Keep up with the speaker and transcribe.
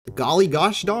Golly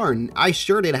gosh darn, I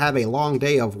sure did have a long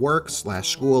day of work /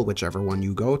 school, whichever one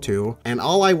you go to, and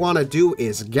all I want to do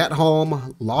is get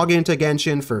home, log into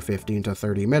Genshin for 15 to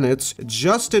 30 minutes,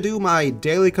 just to do my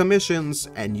daily commissions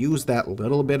and use that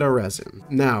little bit of resin.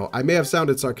 Now, I may have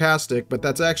sounded sarcastic, but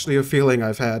that's actually a feeling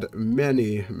I've had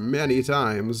many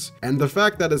times, and the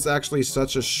fact that it's actually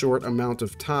such a short amount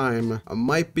of time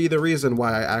might be the reason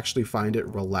why I actually find it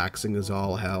relaxing as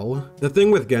all hell. The thing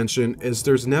with Genshin is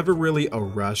there's never really a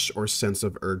rush or sense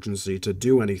of urgency to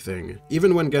do anything.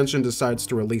 Even when Genshin decides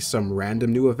to release some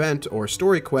random new event or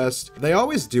story quest, they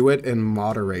always do it in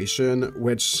moderation,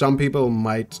 which some people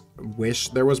might wish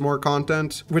there was more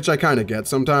content, which I kind of get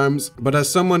sometimes, but as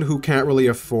someone who can't really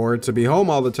afford to be home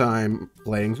all the time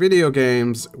playing video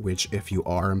games, which if you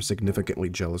are, I'm significantly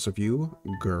jealous of you,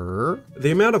 grr,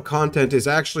 the amount of content is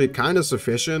actually kind of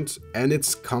sufficient, and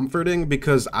it's comforting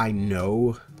because I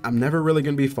know I'm never really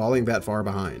going to be falling that far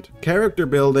behind. Character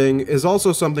building is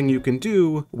also something you can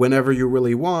do whenever you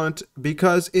really want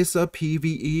because it's a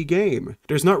PvE game.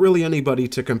 There's not really anybody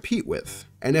to compete with.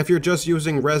 And if you're just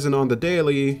using resin on the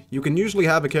daily, you can usually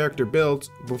have a character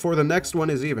built before the next one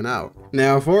is even out.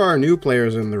 Now, for our new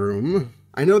players in the room,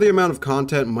 I know the amount of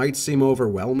content might seem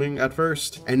overwhelming at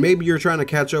first, and maybe you're trying to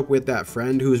catch up with that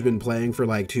friend who's been playing for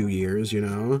like 2 years, you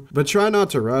know? But try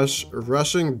not to rush.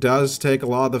 Rushing does take a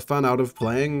lot of the fun out of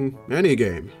playing any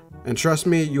game. And trust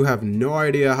me, you have no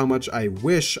idea how much I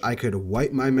wish I could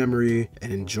wipe my memory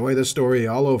and enjoy the story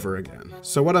all over again.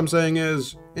 So what I'm saying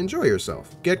is, enjoy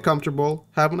yourself. Get comfortable,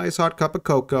 have a nice hot cup of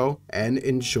cocoa, and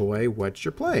enjoy what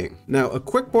you're playing. Now, a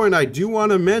quick point I do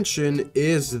want to mention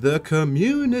is the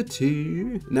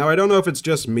community. Now, I don't know if it's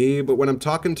just me, but when I'm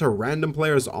talking to random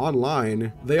players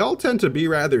online, they all tend to be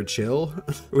rather chill,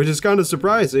 which is kind of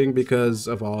surprising because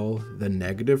of all the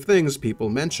negative things people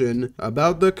mention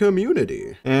about the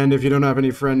community. And if you don't have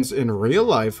any friends in real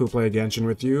life who play Genshin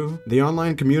with you, the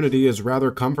online community is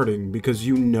rather comforting because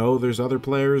you know there's other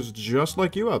players just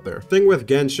like you out there. Thing with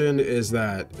Genshin is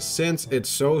that since it's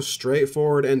so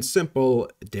straightforward and simple,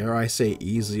 dare I say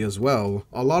easy as well,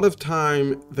 a lot of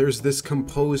time there's this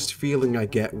composed feeling I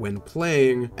get when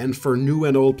playing, and for new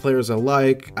and old players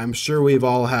alike, I'm sure we've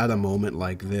all had a moment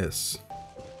like this.